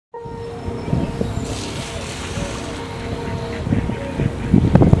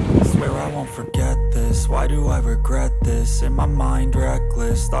won't forget this. Why do I regret this? In my mind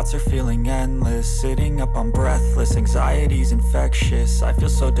reckless, thoughts are feeling endless. Sitting up, I'm breathless, anxiety's infectious. I feel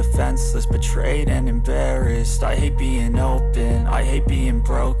so defenseless, betrayed and embarrassed. I hate being open, I hate being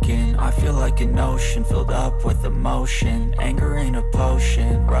broken. I feel like an ocean filled up with emotion. Anger ain't a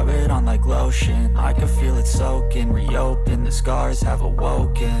potion, rub it on like lotion. I can feel it soaking, reopen, the scars have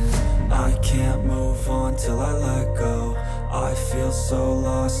awoken. I can't move on till I let go. I feel so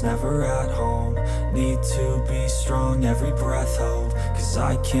lost, never at home. Need to be strong, every breath hold. Cause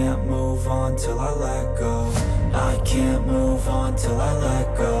I can't move on till I let go. I can't move on till I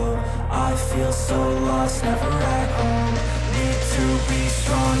let go. I feel so lost, never at home. Need to be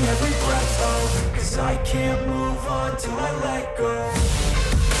strong, every breath hold. Cause I can't move on till I let go.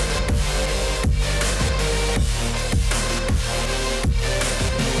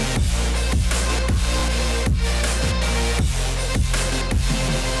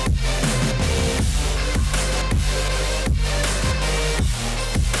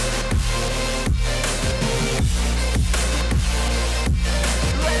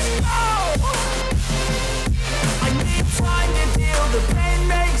 The pain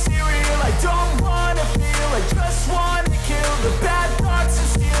makes it real. I don't wanna feel, I just wanna kill the bad thoughts and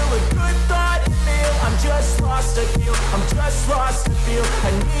steal a good thought and meal. I'm just lost, I feel, I'm just lost, I feel.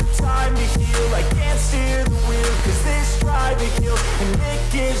 I need time to heal, I can't steer the wheel. Cause this drive it kills, and it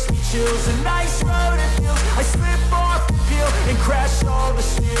gives me chills. A nice road it feels, I slip off the peel and crash all the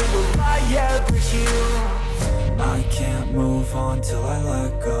steel. Will I ever heal? I can't move on till I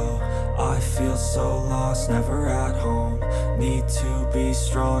let go. I feel so lost, never at home. Need to be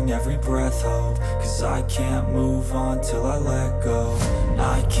strong, every breath hold. Cause I can't move on till I let go.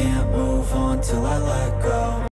 I can't move on till I let go.